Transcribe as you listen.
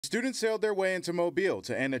Students sailed their way into Mobile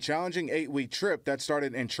to end a challenging 8-week trip that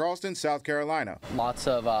started in Charleston, South Carolina. Lots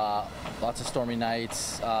of stormy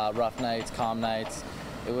nights, rough nights, calm nights.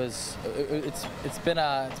 It's been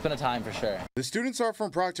a time for sure. The students are from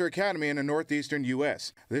Proctor Academy in the northeastern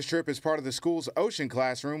U.S. This trip is part of the school's Ocean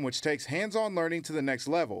Classroom, which takes hands-on learning to the next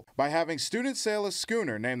level by having students sail a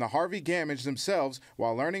schooner named the Harvey Gamage themselves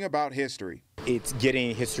while learning about history. It's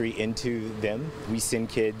getting history into them. We send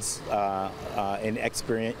kids in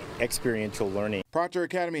experiential learning. Proctor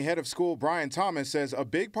Academy head of school Brian Thomas says a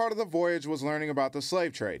big part of the voyage was learning about the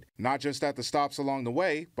slave trade, not just at the stops along the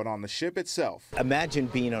way, but on the ship itself. Imagine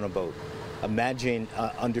being on a boat. Imagine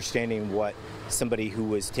understanding what somebody who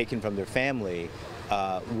was taken from their family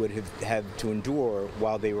would have to endure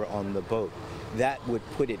while they were on the boat. That would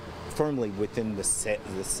put it firmly within the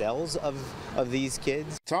cells of these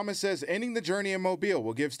kids. Thomas says ending the journey in Mobile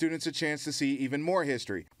will give students a chance to see even more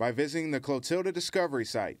history by visiting the Clotilda Discovery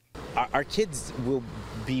Site. Our kids will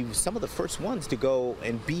be some of the first ones to go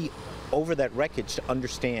and be over that wreckage to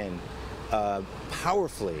understand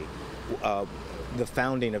powerfully the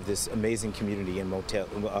founding of this amazing community in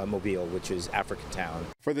Mobile, which is Africatown.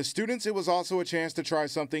 For the students, it was also a chance to try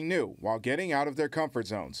something new while getting out of their comfort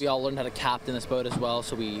zones. We all learned how to captain this boat as well,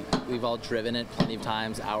 so we've all driven it plenty of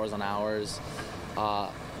times, hours on hours.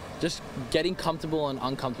 Just getting comfortable in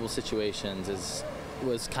uncomfortable situations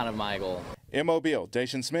was kind of my goal. In Mobile,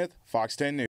 Dacian Smith, Fox 10 News.